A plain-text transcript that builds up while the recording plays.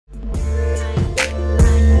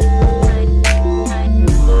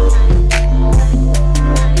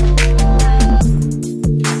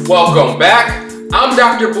Welcome back. I'm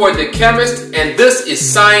Dr. Boyd the Chemist, and this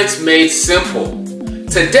is Science Made Simple.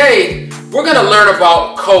 Today, we're going to learn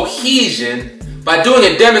about cohesion by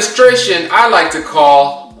doing a demonstration I like to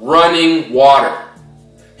call running water.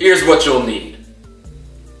 Here's what you'll need.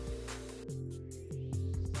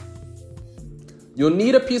 You'll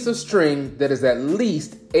need a piece of string that is at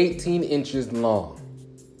least 18 inches long.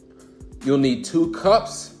 You'll need 2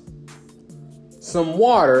 cups, some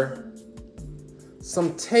water,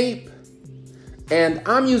 some tape, and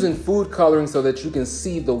I'm using food coloring so that you can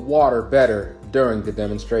see the water better during the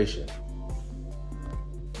demonstration.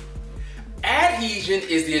 Adhesion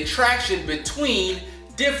is the attraction between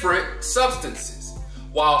different substances,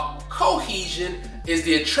 while cohesion is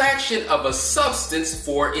the attraction of a substance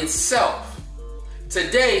for itself.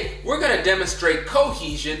 Today, we're going to demonstrate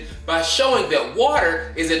cohesion by showing that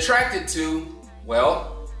water is attracted to,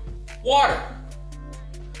 well, water.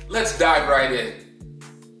 Let's dive right in.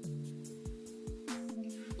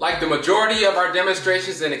 Like the majority of our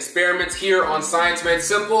demonstrations and experiments here on Science Made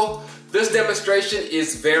Simple, this demonstration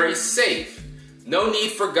is very safe. No need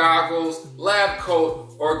for goggles, lab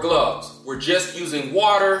coat, or gloves. We're just using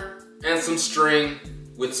water and some string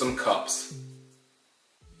with some cups.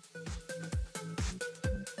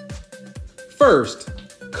 First,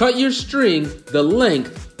 cut your string the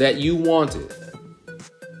length that you wanted.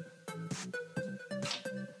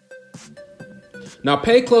 Now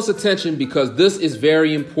pay close attention because this is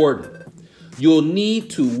very important. You'll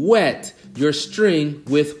need to wet your string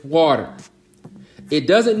with water. It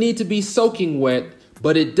doesn't need to be soaking wet,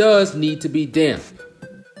 but it does need to be damp.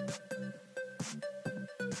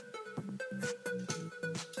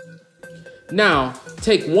 Now,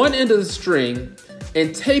 take one end of the string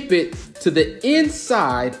and tape it to the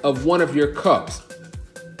inside of one of your cups,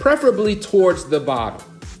 preferably towards the bottom.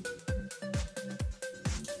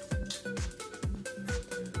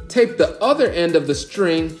 Tape the other end of the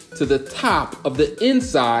string to the top of the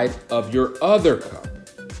inside of your other cup.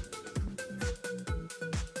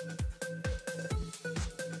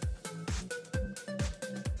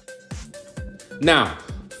 Now,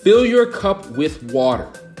 fill your cup with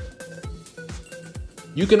water.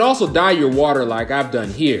 You can also dye your water like I've done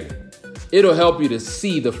here. It'll help you to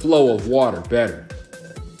see the flow of water better.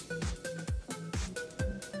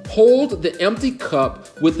 Hold the empty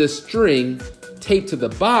cup with the string taped to the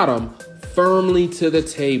bottom firmly to the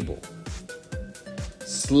table.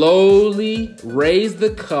 Slowly raise the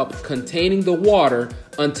cup containing the water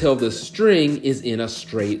until the string is in a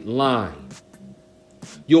straight line.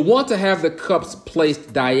 You'll want to have the cups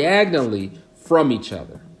placed diagonally from each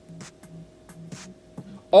other.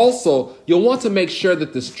 Also, you'll want to make sure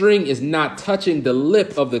that the string is not touching the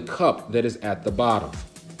lip of the cup that is at the bottom.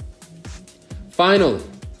 Finally,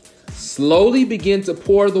 slowly begin to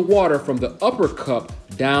pour the water from the upper cup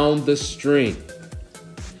down the string.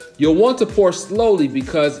 You'll want to pour slowly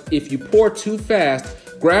because if you pour too fast,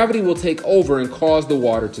 gravity will take over and cause the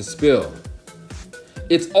water to spill.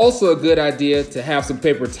 It's also a good idea to have some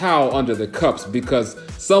paper towel under the cups because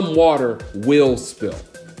some water will spill.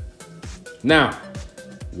 Now,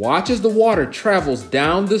 watch as the water travels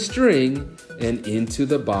down the string and into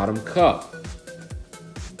the bottom cup.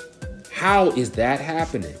 How is that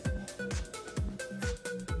happening?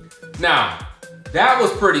 Now, that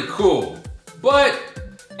was pretty cool, but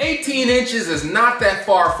 18 inches is not that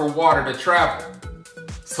far for water to travel.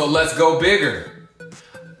 So let's go bigger.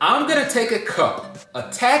 I'm gonna take a cup,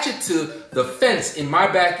 attach it to the fence in my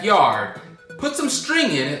backyard, put some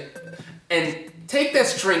string in it, and take that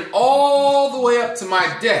string all the way up to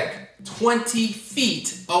my deck, 20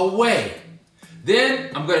 feet away. Then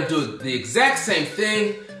I'm gonna do the exact same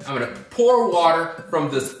thing. I'm gonna pour water from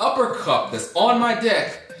this upper cup that's on my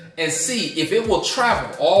deck and see if it will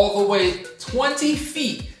travel all the way 20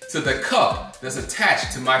 feet to the cup that's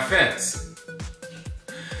attached to my fence.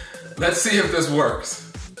 Let's see if this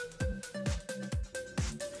works.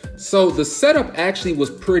 So the setup actually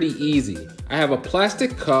was pretty easy. I have a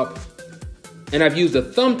plastic cup and I've used a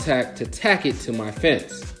thumbtack to tack it to my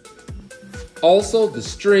fence. Also, the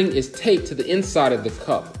string is taped to the inside of the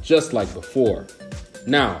cup, just like before.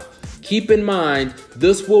 Now, keep in mind,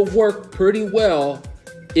 this will work pretty well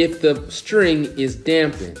if the string is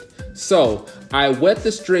dampened. So, I wet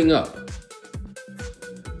the string up.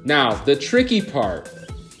 Now, the tricky part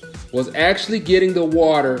was actually getting the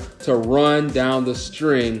water to run down the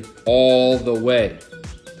string all the way.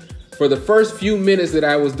 For the first few minutes that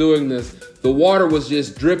I was doing this, the water was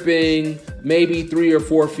just dripping maybe 3 or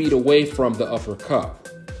 4 feet away from the upper cup.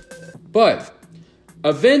 But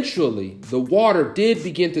eventually, the water did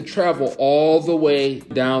begin to travel all the way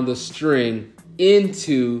down the string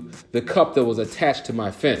into the cup that was attached to my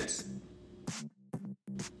fence.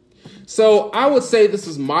 So I would say this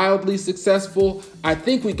was mildly successful. I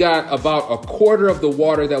think we got about a quarter of the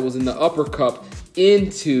water that was in the upper cup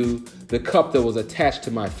into the cup that was attached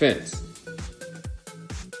to my fence.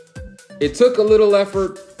 It took a little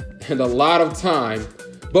effort and a lot of time,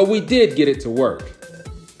 but we did get it to work.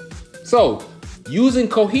 So, using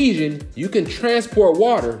cohesion, you can transport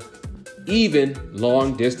water even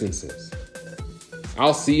long distances.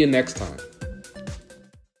 I'll see you next time.